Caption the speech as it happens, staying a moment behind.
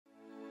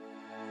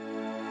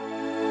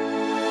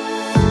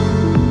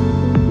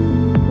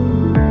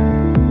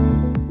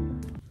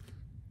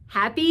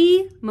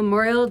Happy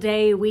Memorial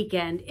Day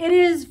weekend. It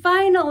is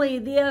finally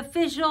the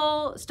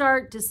official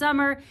start to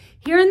summer.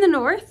 Here in the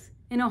north,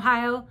 in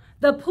Ohio,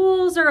 the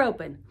pools are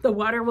open. The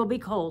water will be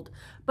cold,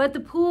 but the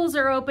pools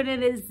are open.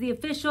 It is the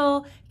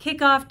official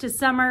kickoff to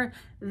summer.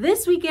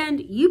 This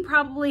weekend, you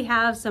probably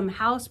have some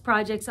house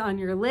projects on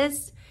your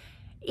list.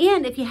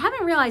 And if you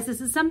haven't realized,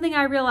 this is something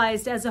I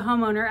realized as a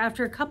homeowner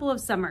after a couple of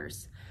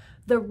summers.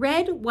 The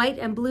red, white,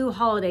 and blue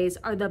holidays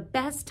are the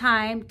best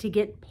time to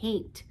get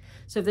paint.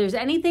 So if there's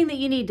anything that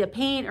you need to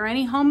paint or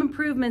any home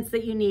improvements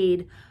that you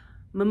need,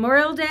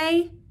 Memorial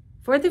Day,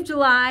 4th of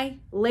July,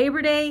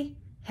 Labor Day,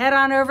 head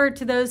on over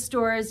to those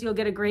stores. You'll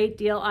get a great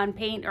deal on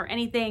paint or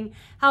anything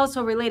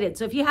household related.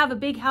 So if you have a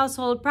big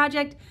household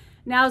project,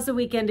 now's the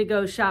weekend to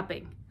go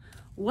shopping.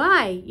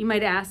 Why, you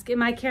might ask,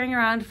 am I carrying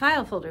around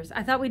file folders?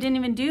 I thought we didn't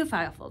even do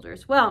file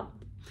folders. Well,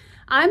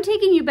 I'm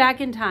taking you back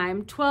in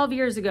time, 12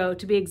 years ago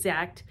to be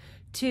exact,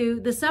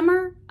 to the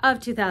summer of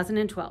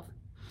 2012.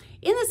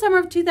 In the summer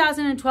of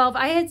 2012,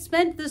 I had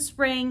spent the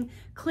spring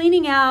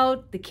cleaning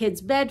out the kids'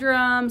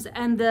 bedrooms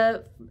and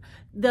the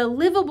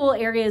livable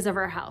areas of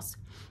our house.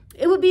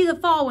 It would be the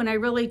fall when I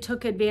really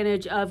took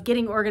advantage of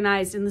getting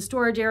organized in the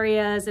storage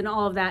areas and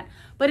all of that.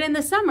 But in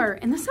the summer,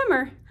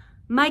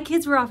 my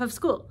kids were off of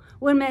school,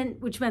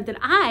 which meant that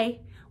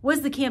I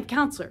was the camp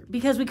counselor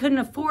because we couldn't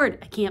afford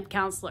a camp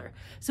counselor.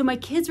 So my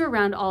kids were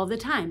around all the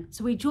time.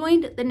 So we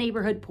joined the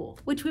neighborhood pool,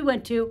 which we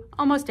went to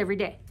almost every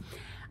day.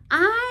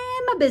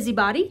 I'm a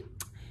busybody,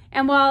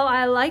 and while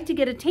I like to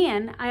get a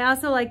tan, I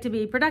also like to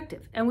be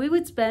productive. And we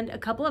would spend a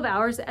couple of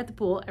hours at the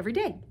pool every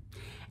day.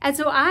 And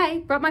so I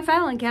brought my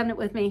filing cabinet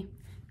with me.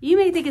 You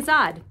may think it's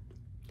odd.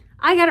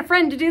 I got a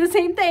friend to do the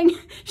same thing.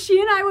 She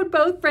and I would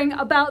both bring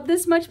about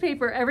this much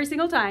paper every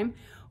single time.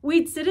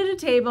 We'd sit at a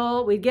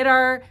table, we'd get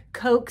our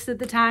Cokes at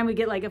the time, we'd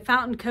get like a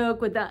fountain Coke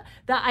with the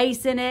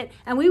ice in it,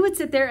 and we would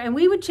sit there and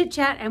we would chit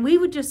chat and we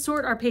would just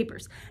sort our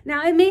papers.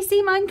 Now it may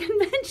seem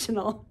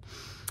unconventional,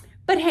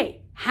 but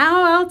hey,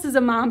 how else is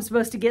a mom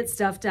supposed to get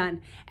stuff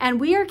done? And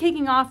we are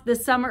kicking off the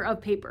summer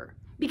of paper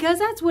because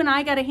that's when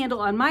I got a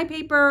handle on my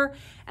paper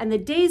and the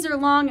days are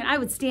long and I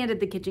would stand at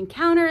the kitchen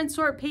counter and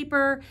sort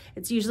paper.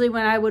 It's usually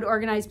when I would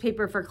organize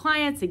paper for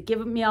clients. They'd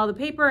give me all the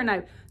paper and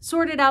I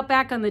sort it out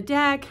back on the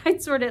deck.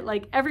 I'd sort it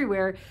like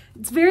everywhere.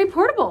 It's very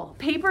portable.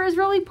 Paper is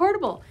really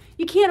portable.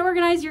 You can't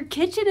organize your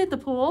kitchen at the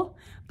pool,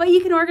 but you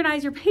can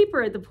organize your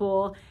paper at the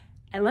pool.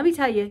 And let me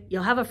tell you,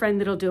 you'll have a friend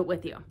that'll do it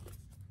with you.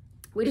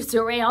 We just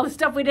threw away all the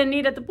stuff we didn't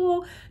need at the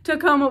pool,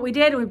 took home what we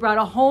did, and we brought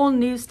a whole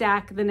new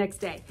stack the next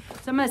day.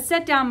 So I'm gonna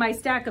set down my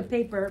stack of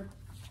paper.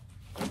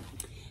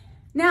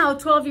 Now,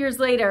 12 years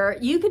later,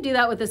 you could do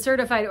that with a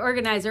certified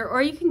organizer,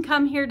 or you can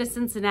come here to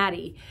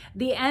Cincinnati.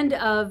 The end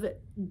of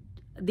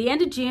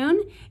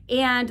June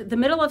and the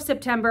middle of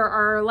September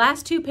are our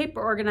last two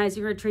paper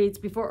organizing retreats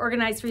before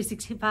Organize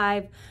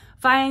 365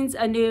 finds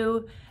a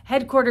new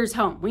headquarters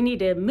home. We need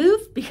to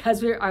move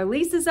because our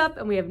lease is up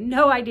and we have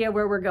no idea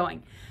where we're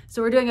going.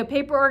 So we're doing a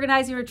paper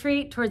organizing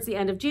retreat towards the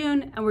end of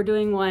June and we're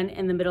doing one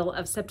in the middle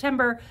of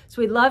September.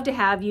 So we'd love to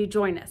have you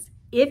join us.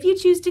 If you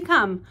choose to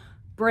come,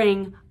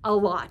 bring a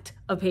lot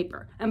of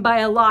paper. And by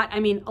a lot,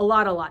 I mean a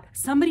lot.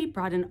 Somebody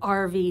brought an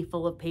RV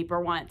full of paper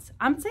once.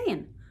 I'm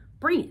saying,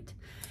 bring it.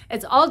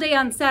 It's all day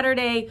on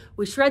Saturday.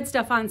 We shred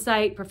stuff on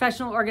site.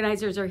 Professional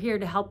organizers are here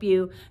to help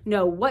you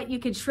know what you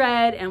can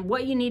shred and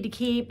what you need to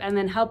keep and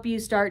then help you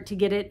start to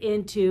get it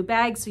into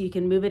bags so you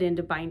can move it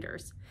into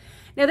binders.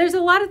 Now there's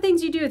a lot of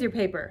things you do with your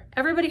paper.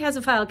 Everybody has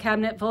a file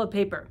cabinet full of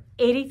paper,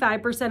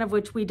 85% of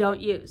which we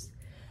don't use.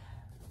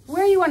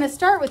 Where you want to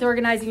start with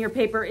organizing your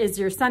paper is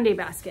your Sunday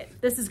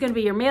basket. This is going to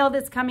be your mail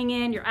that's coming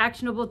in, your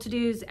actionable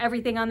to-dos,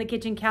 everything on the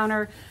kitchen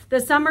counter. The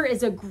summer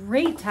is a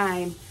great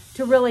time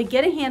to really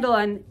get a handle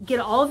on,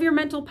 get all of your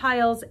mental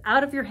piles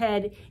out of your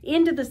head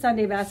into the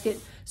Sunday basket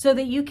so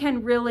that you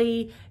can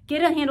really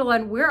get a handle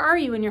on where are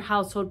you in your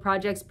household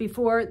projects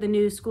before the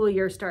new school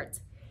year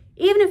starts.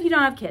 Even if you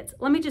don't have kids,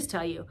 let me just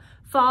tell you,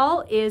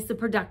 fall is the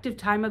productive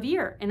time of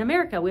year. In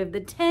America, we have the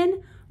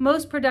 10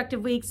 most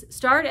productive weeks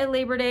start at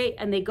Labor Day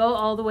and they go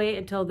all the way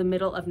until the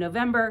middle of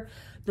November.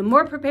 The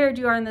more prepared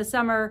you are in the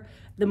summer,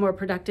 the more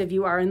productive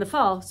you are in the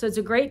fall. So it's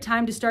a great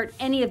time to start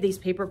any of these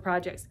paper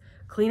projects.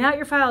 Clean out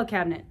your file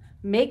cabinet,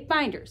 make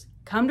binders,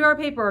 come to our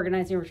paper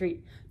organizing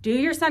retreat, do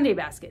your Sunday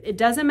basket. It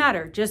doesn't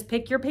matter, just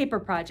pick your paper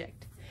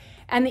project.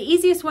 And the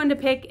easiest one to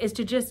pick is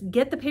to just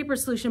get the paper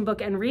solution book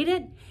and read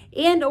it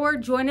and or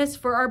join us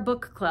for our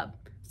book club.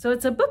 So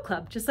it's a book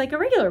club, just like a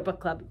regular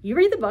book club. You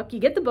read the book, you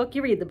get the book,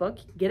 you read the book,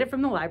 you get it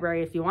from the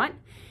library if you want.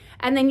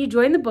 And then you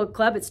join the book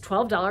club. It's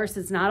 $12,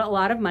 it's not a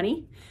lot of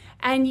money.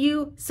 And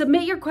you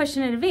submit your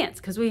question in advance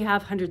because we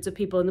have hundreds of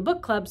people in the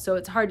book club, so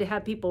it's hard to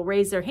have people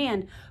raise their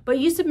hand. But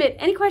you submit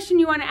any question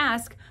you want to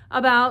ask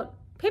about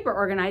paper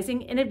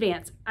organizing in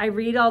advance. I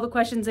read all the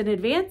questions in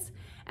advance,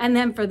 and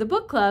then for the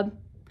book club,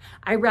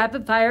 I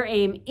rapid fire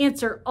aim,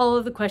 answer all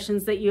of the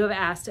questions that you have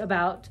asked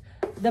about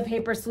the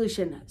paper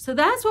solution. So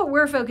that's what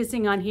we're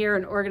focusing on here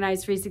in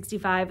Organize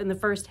 365 in the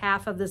first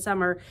half of the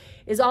summer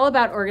is all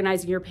about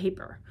organizing your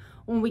paper.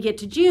 When we get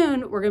to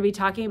June, we're going to be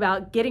talking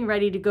about getting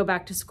ready to go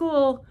back to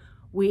school,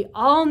 We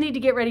all need to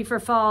get ready for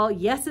fall.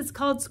 Yes, it's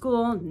called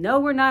school. No,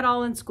 we're not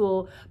all in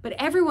school, but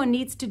everyone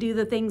needs to do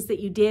the things that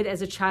you did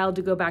as a child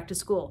to go back to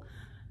school.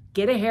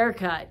 Get a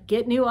haircut,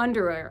 get new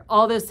underwear,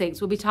 all those things.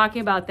 We'll be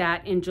talking about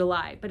that in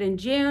July. But in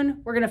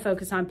June, we're gonna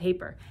focus on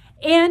paper.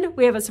 And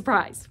we have a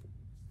surprise.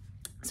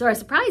 So our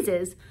surprise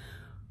is,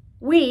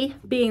 we,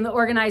 being the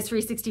Organized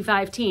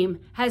 365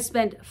 team, has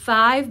spent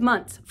 5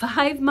 months,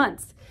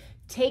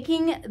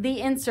 taking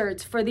the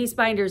inserts for these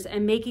binders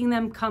and making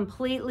them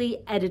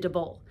completely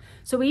editable.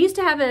 So we used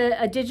to have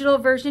a digital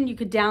version you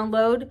could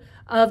download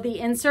of the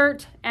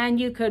insert, and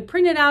you could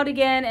print it out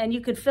again and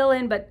you could fill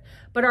in, but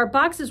our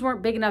boxes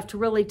weren't big enough to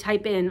really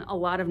type in a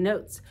lot of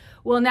notes.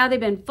 Well, now they've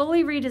been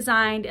fully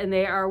redesigned and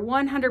they are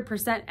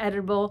 100%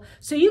 editable,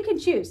 so you can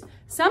choose.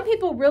 Some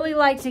people really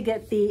like to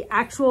get the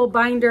actual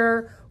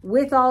binder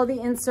with all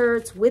the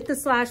inserts, with the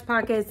slash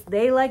pockets.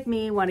 They, like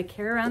me, want to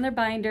carry around their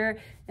binder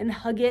and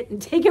hug it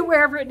and take it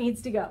wherever it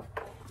needs to go.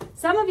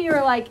 Some of you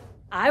are like,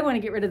 I want to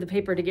get rid of the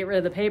paper to get rid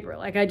of the paper.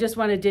 Like, I just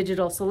want a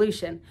digital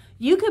solution.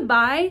 You could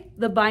buy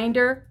the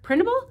binder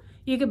printable,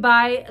 you could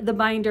buy the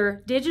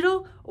binder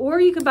digital, or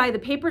you could buy the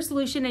paper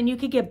solution and you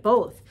could get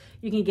both.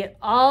 You can get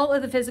all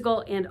of the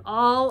physical and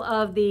all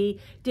of the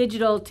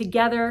digital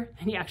together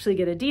and you actually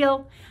get a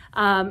deal.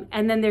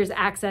 And then there's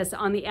access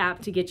on the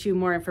app to get you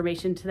more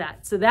information to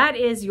that. So that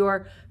is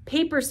your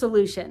paper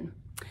solution.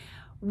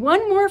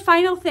 One more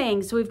final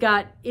thing. So we've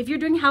got, if you're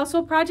doing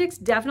household projects,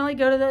 definitely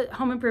go to the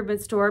home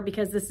improvement store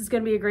because this is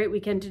going to be a great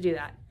weekend to do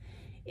that.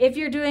 If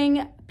you're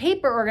doing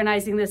paper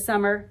organizing this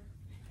summer,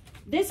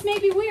 this may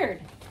be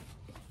weird,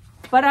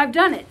 but I've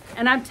done it.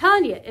 And I'm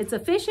telling you, it's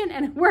efficient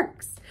and it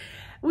works.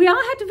 We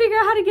all have to figure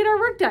out how to get our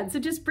work done. So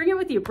just bring it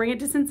with you. Bring it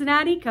to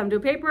Cincinnati, come to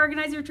a paper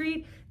organizer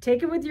retreat,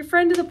 take it with your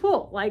friend to the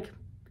pool. Like,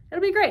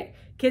 it'll be great.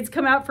 Kids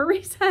come out for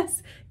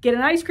recess, get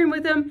an ice cream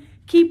with them,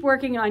 keep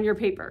working on your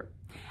paper.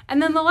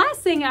 And then the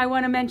last thing I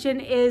want to mention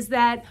is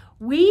that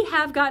we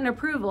have gotten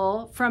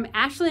approval from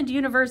Ashland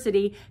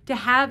University to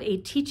have a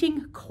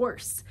teaching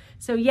course.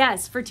 So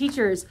yes, for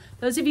teachers,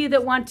 those of you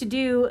that want to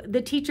do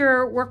the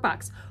teacher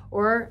workbox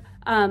or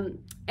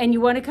and you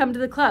want to come to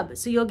the club.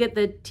 So you'll get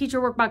the teacher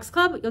workbox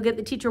club, you'll get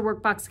the teacher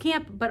workbox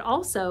camp, but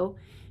also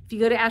if you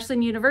go to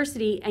Ashland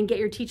University and get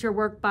your teacher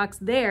workbox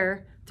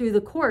there through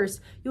the course,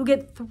 you'll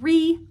get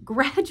 3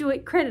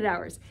 graduate credit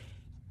hours.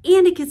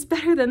 And it gets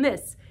better than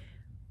this.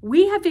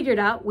 We have figured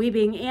out, we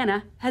being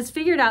Anna, has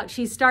figured out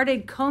she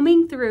started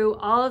combing through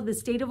all of the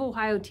state of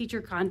Ohio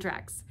teacher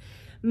contracts.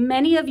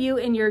 Many of you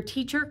in your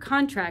teacher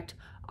contract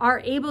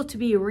are able to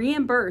be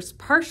reimbursed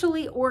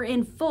partially or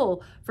in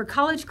full for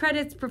college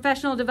credits,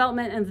 professional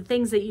development, and the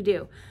things that you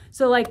do.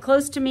 So like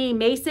close to me,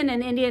 Mason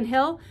and Indian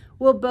Hill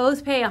will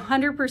both pay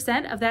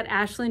 100% of that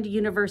Ashland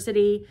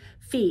University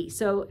fee.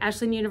 So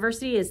Ashland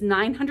University is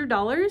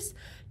 $900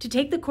 to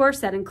take the course.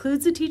 That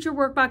includes the teacher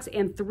workbox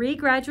and 3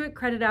 graduate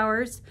credit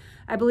hours.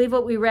 I believe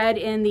what we read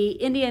in the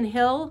Indian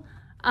Hill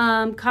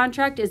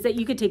contract is that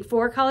you could take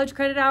 4 college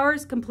credit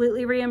hours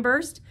completely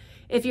reimbursed.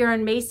 If you're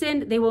in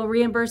Mason, they will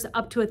reimburse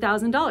up to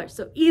 $1,000.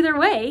 So either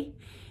way,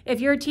 if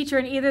you're a teacher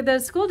in either of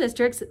those school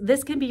districts,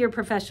 this can be your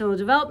professional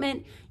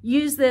development.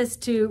 Use this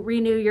to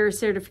renew your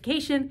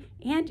certification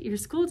and your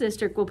school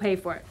district will pay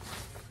for it.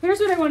 Here's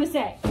what I want to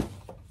say.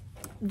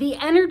 The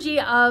energy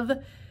of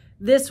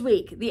this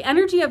week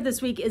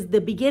is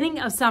the beginning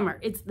of summer.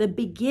 It's the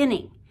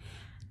beginning.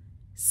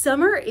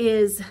 Summer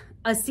is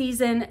a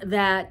season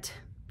that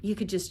you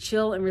could just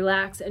chill and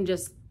relax and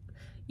just,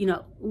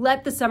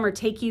 let the summer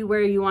take you where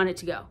you want it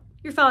to go.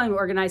 You're following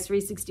Organized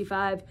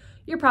 365.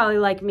 You're probably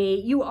like me.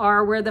 You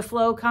are where the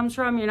flow comes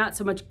from. You're not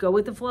so much go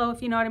with the flow,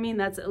 if you know what I mean.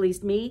 That's at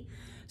least me.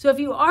 So if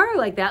you are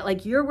like that,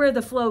 like you're where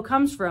the flow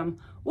comes from,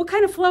 what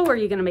kind of flow are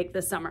you going to make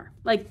this summer?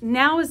 Like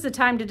now is the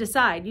time to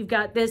decide. You've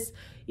got this,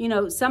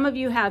 some of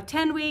you have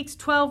 10 weeks,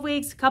 12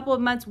 weeks, a couple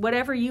of months,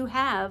 whatever you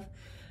have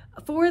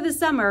for the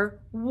summer.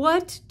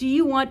 What do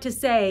you want to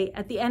say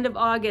at the end of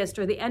August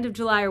or the end of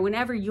July or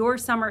whenever your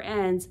summer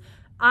ends?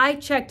 I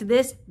checked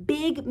this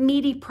big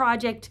meaty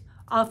project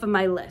off of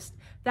my list.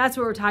 That's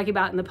what we're talking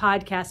about in the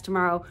podcast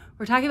tomorrow.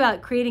 We're talking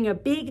about creating a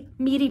big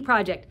meaty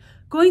project.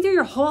 Going through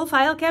your whole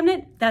file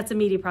cabinet, that's a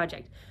meaty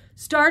project.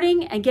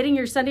 Starting and getting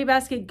your Sunday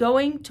basket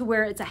going to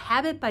where it's a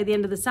habit by the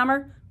end of the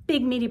summer,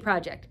 big meaty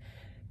project.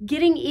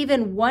 Getting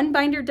even 1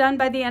 binder done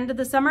by the end of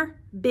the summer,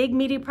 big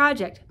meaty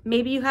project.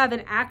 Maybe you have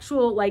an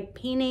actual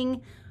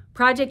painting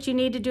project you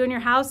need to do in your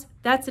house,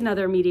 that's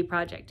another meaty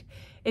project.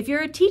 If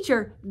you're a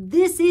teacher,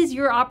 this is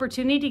your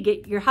opportunity to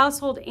get your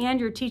household and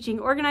your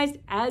teaching organized.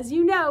 As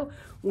you know,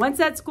 once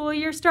that school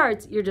year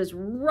starts, you're just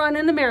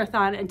running the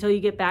marathon until you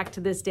get back to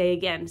this day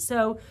again.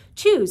 So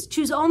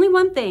choose only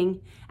one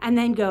thing and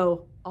then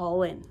go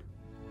all in.